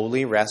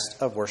holy rest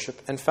of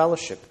worship and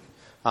fellowship,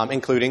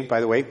 including,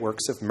 by the way,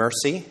 works of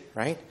mercy,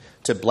 right?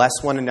 To bless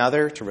one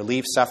another, to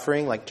relieve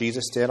suffering like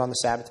Jesus did on the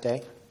Sabbath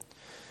day.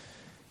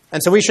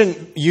 And so we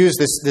shouldn't use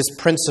this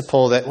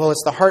principle that, well,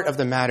 it's the heart of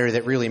the matter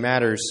that really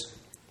matters.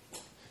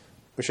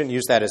 We shouldn't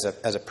use that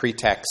as a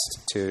pretext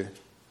to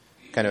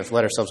kind of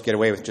let ourselves get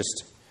away with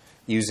just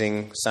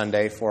using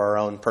Sunday for our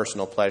own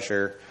personal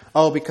pleasure.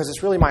 Oh, because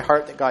it's really my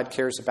heart that God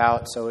cares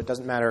about, so it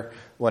doesn't matter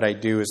what I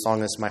do as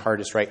long as my heart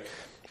is right.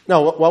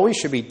 No, what we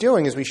should be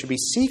doing is we should be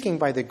seeking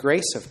by the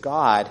grace of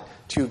God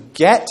to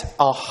get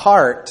a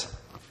heart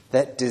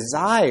that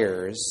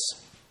desires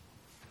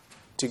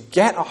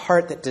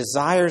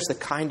the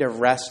kind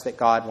of rest that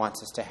God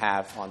wants us to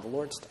have on the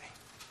Lord's Day.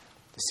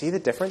 You see the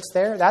difference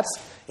there?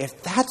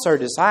 If that's our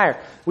desire,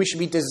 we should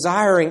be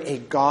desiring a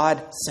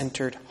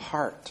God-centered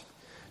heart.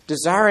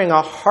 Desiring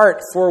a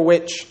heart for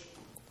which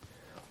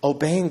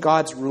obeying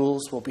God's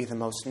rules will be the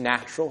most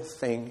natural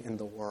thing in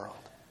the world.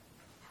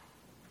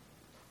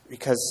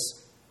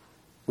 Because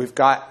we've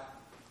got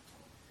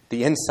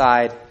the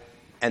inside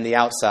and the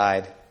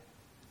outside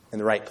in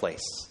the right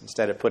place,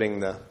 instead of putting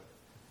the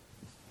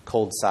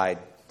cold side,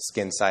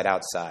 skin side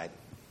outside,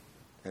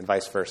 and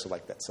vice versa,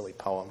 like that silly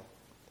poem,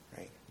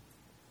 right?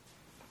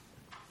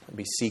 We'll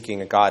be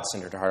seeking a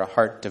God-centered heart, a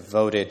heart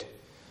devoted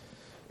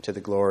to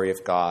the glory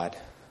of God,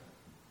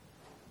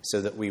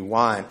 so that we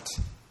want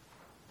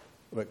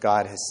what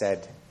God has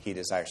said He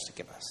desires to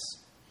give us.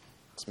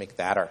 Let's make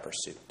that our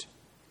pursuit.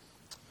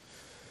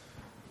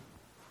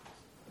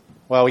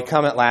 Well, we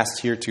come at last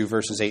here to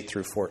verses 8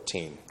 through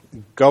 14.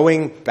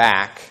 Going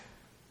back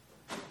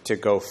to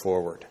go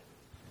forward.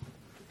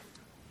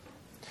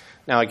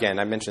 Now, again,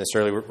 I mentioned this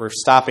earlier. We're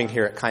stopping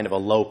here at kind of a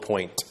low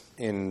point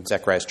in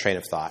Zechariah's train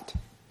of thought.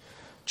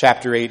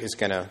 Chapter 8 is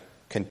going to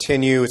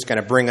continue. It's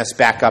going to bring us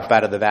back up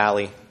out of the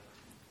valley.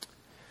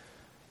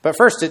 But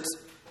first,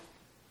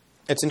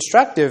 it's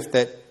instructive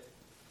that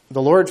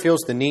the Lord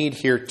feels the need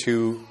here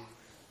to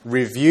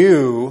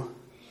review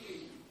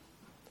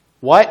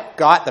what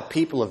got the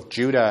people of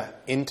Judah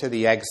into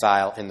the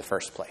exile in the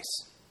first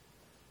place.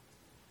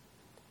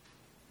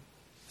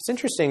 It's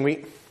interesting.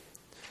 We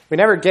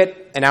never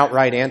get an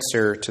outright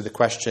answer to the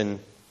question,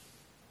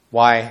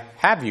 why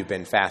have you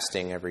been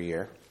fasting every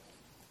year?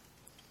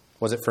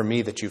 Was it for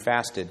me that you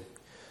fasted?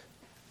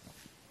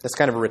 That's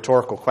kind of a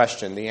rhetorical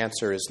question. The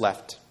answer is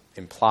left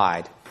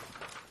implied.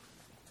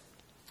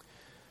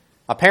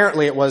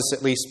 Apparently, it was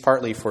at least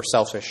partly for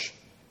selfish,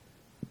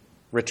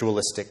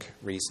 ritualistic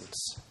reasons.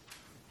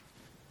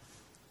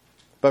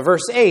 But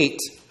verse 8,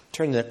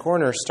 turning the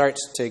corner,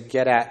 starts to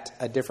get at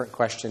a different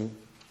question.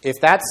 If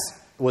that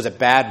was a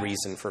bad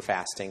reason for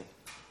fasting,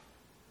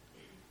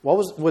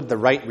 what would the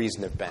right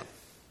reason have been?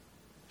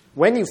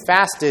 When you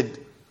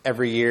fasted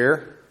every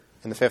year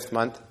in the 5th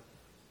month,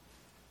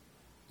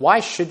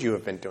 why should you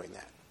have been doing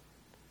that?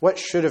 What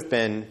should have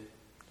been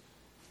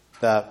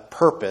the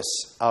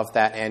purpose of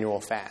that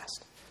annual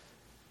fast?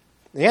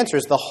 The answer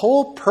is the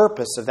whole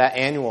purpose of that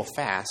annual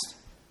fast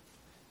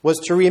was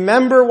to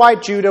remember why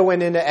Judah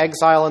went into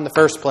exile in the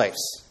first place.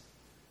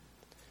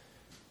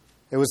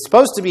 It was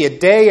supposed to be a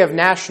day of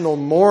national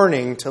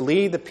mourning to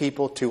lead the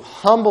people to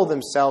humble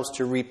themselves,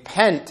 to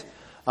repent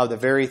of the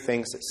very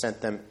things that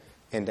sent them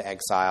into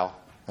exile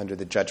under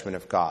the judgment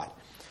of God.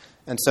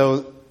 And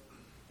so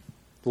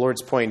the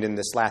Lord's point in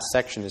this last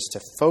section is to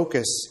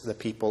focus the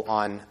people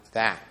on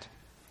that.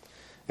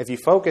 If you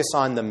focus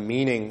on the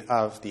meaning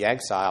of the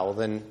exile,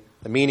 then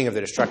the meaning of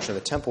the destruction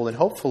of the temple, then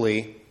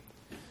hopefully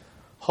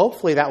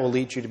that will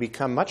lead you to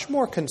become much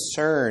more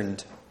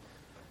concerned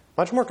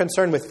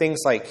with things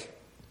like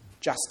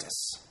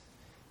justice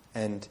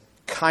and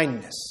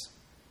kindness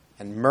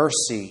and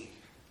mercy.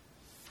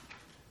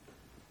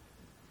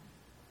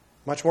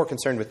 Much more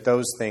concerned with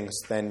those things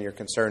than you're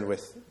concerned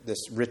with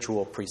this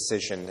ritual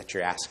precision that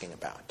you're asking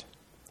about.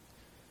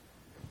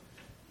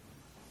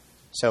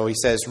 So he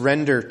says,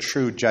 render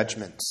true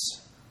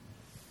judgments.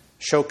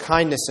 Show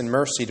kindness and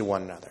mercy to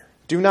one another.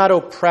 Do not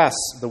oppress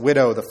the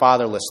widow, the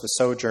fatherless, the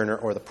sojourner,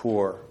 or the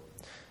poor.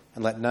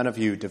 And let none of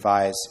you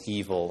devise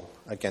evil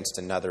against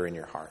another in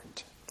your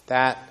heart.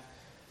 That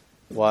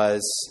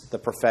was the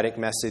prophetic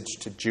message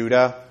to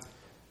Judah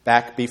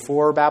back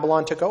before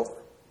Babylon took over.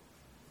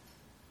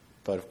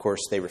 But of course,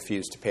 they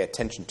refused to pay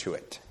attention to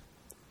it.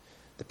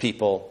 The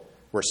people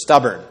were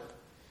stubborn. It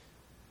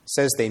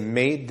says they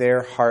made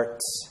their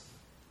hearts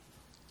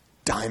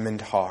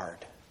diamond hard.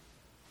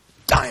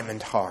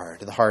 Diamond hard,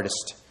 the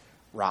hardest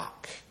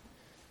rock.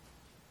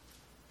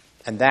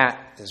 And that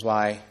is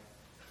why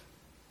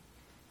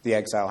the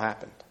exile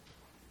happened.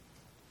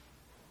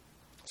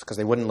 It's because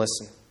they wouldn't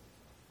listen.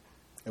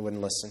 They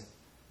wouldn't listen.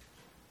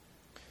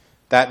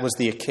 That was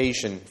the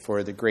occasion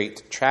for the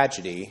great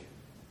tragedy.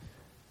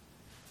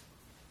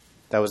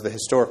 That was the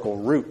historical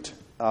root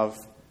of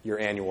your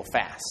annual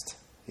fast,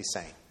 he's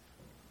saying.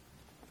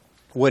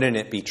 Wouldn't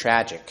it be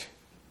tragic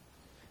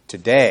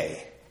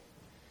today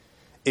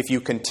if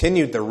you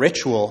continued the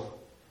ritual,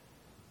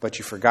 but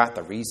you forgot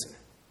the reason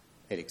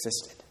it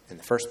existed in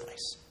the first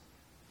place?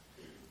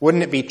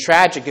 Wouldn't it be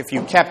tragic if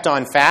you kept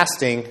on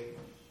fasting,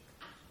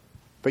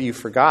 but you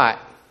forgot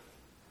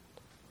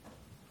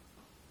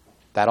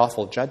that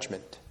awful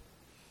judgment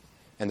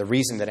and the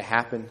reason that it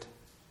happened?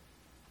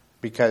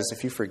 Because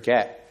if you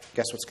forget,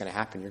 guess what's going to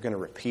happen? You're going to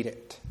repeat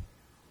it.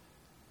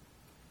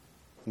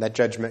 And that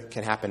judgment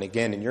can happen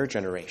again in your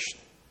generation.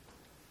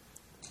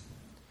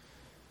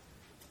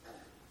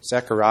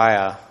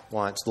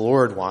 The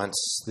Lord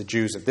wants the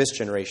Jews of this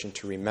generation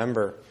to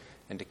remember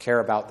and to care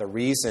about the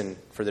reason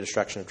for the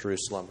destruction of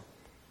Jerusalem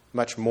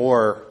much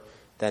more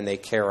than they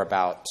care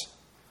about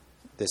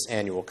this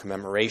annual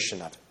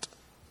commemoration of it.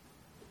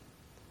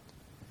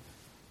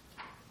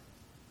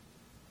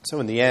 So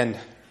in the end,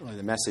 really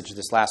the message of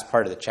this last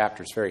part of the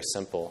chapter is very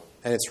simple.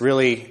 And it's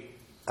really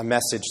a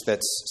message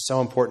that's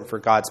so important for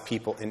God's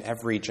people in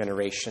every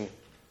generation,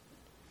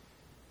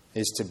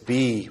 is to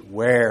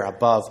beware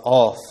above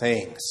all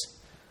things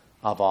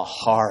of a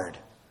hard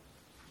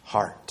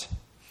heart.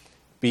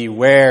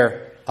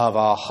 Beware of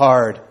a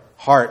hard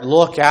heart.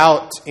 Look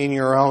out in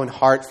your own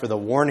heart for the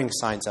warning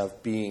signs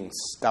of being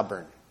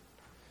stubborn,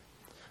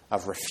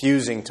 of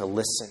refusing to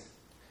listen.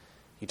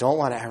 You don't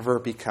want to ever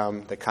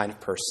become the kind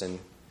of person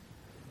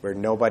where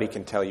nobody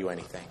can tell you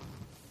anything.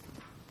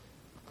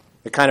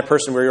 The kind of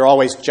person where you're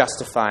always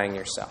justifying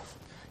yourself.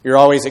 You're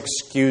always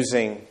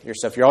excusing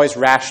yourself. You're always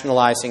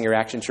rationalizing your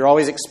actions. You're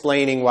always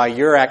explaining why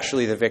you're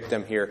actually the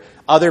victim here.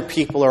 Other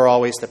people are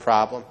always the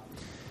problem.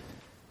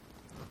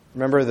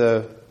 Remember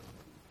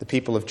the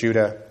people of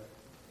Judah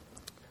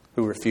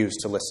who refused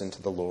to listen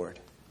to the Lord.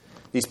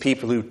 These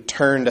people who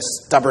turned a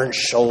stubborn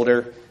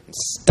shoulder and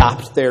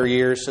stopped their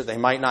ears so they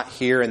might not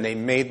hear, and they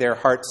made their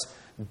hearts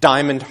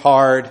diamond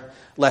hard,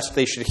 lest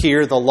they should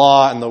hear the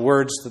law and the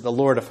words that the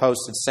Lord of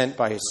hosts had sent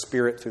by his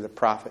Spirit through the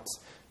prophets.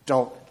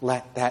 Don't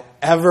let that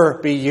ever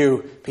be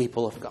you,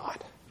 people of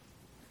God.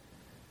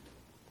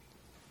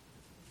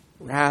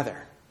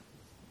 Rather,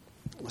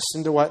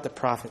 listen to what the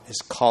prophet is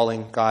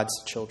calling God's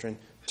children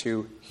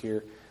to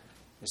here,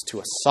 is to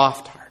a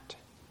soft heart.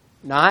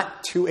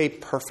 Not to a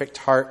perfect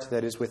heart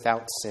that is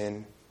without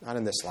sin, not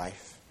in this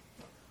life,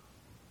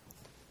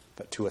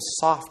 but to a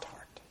soft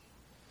heart.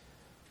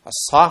 A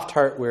soft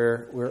heart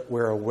where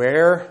we're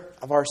aware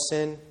of our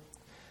sin,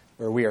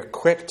 where we are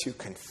quick to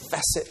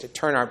confess it, to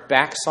turn our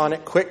backs on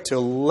it, quick to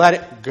let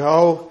it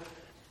go,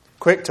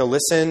 quick to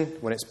listen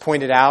when it's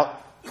pointed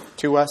out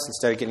to us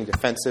instead of getting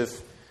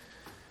defensive,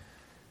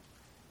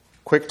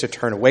 quick to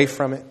turn away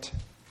from it,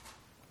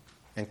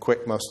 and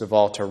quick, most of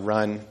all, to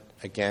run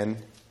again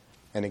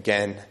and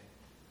again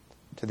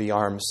to the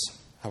arms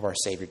of our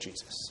Savior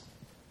Jesus,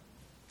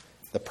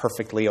 the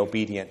perfectly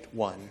obedient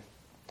one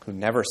who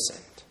never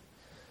sinned,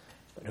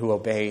 but who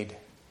obeyed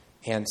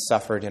and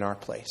suffered in our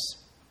place,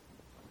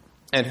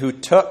 and who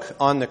took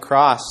on the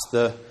cross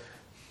the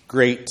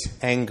great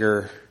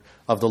anger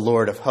of the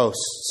Lord of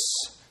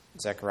hosts.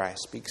 Zechariah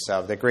speaks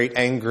of the great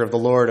anger of the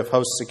Lord of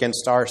hosts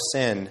against our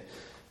sin.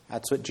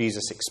 That's what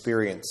Jesus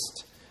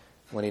experienced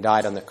when he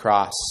died on the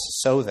cross,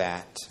 so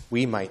that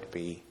we might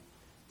be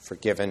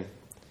forgiven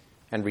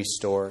and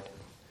restored,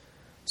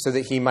 so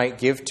that he might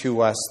give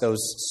to us those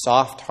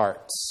soft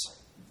hearts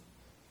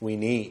we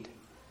need.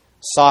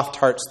 Soft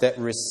hearts that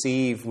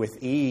receive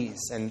with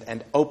ease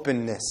and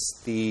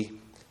openness the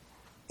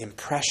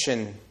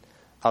impression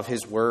of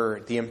his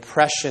word, the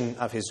impression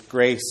of his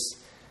grace,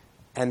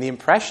 and the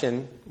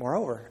impression,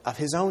 moreover, of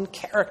his own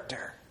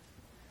character,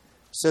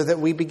 so that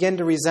we begin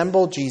to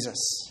resemble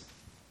Jesus.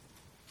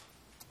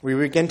 We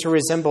begin to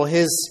resemble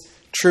his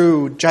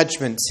true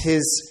judgments,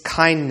 his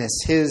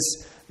kindness,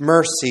 his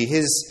mercy,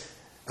 his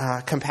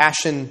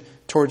compassion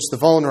towards the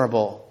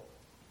vulnerable.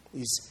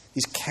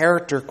 These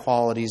character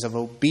qualities of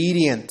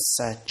obedience,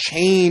 a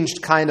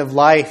changed kind of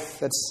life.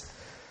 That's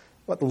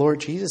what the Lord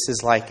Jesus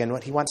is like and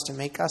what he wants to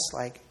make us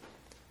like.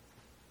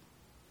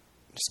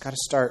 Just got to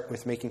start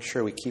with making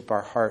sure we keep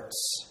our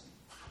hearts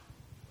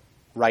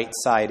right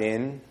side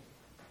in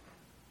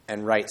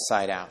and right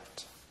side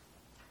out.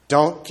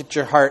 Don't get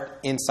your heart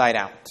inside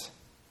out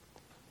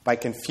by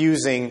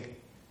confusing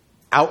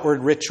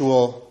outward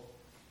ritual,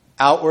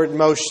 outward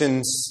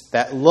motions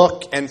that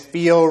look and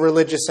feel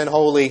religious and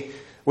holy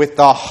with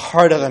the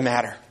heart of the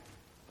matter.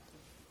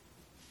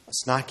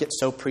 Let's not get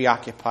so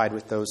preoccupied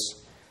with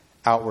those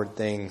outward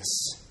things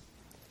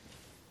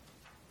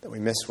that we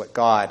miss what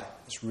God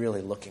is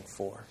really looking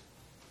for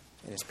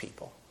in his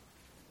people.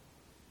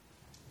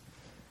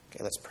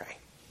 Okay, let's pray.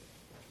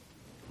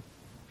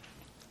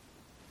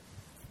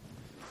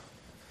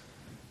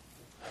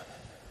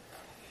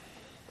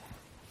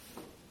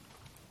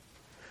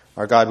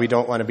 Our God, we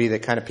don't want to be the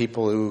kind of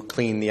people who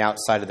clean the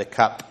outside of the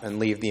cup and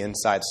leave the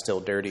inside still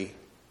dirty.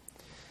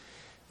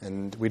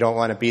 And we don't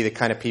want to be the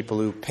kind of people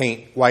who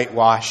paint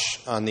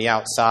whitewash on the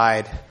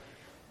outside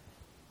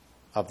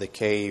of the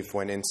cave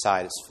when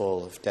inside is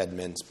full of dead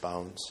men's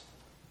bones.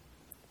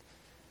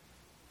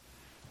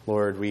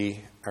 Lord,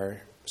 we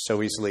are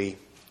so easily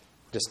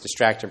just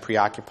distracted and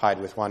preoccupied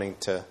with wanting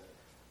to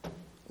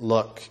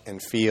look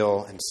and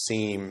feel and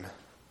seem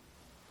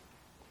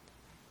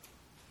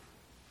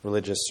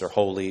religious or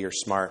holy or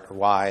smart or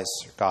wise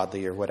or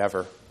godly or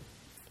whatever.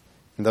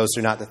 And those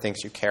are not the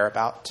things you care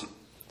about.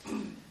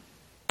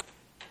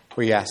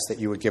 We ask that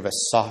you would give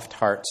us soft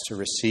hearts to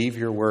receive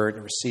your word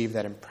and receive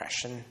that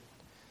impression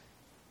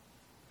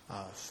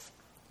of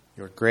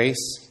your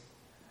grace,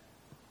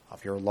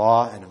 of your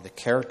law, and of the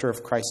character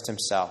of Christ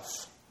himself,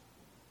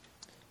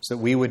 so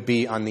that we would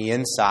be on the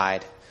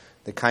inside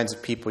the kinds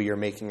of people you're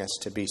making us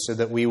to be, so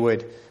that we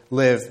would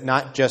live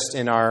not just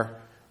in our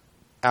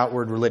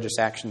outward religious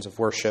actions of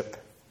worship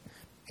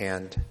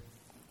and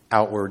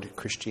outward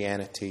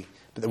Christianity,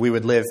 but that we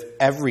would live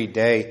every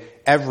day,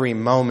 every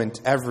moment,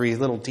 every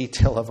little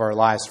detail of our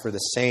lives for the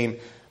same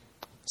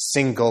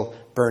single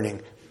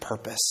burning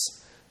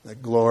purpose, the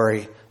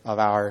glory of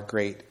our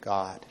great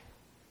God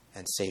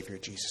and Savior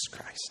Jesus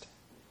Christ.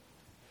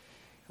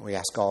 And we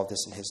ask all of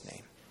this in his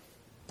name.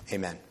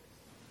 Amen.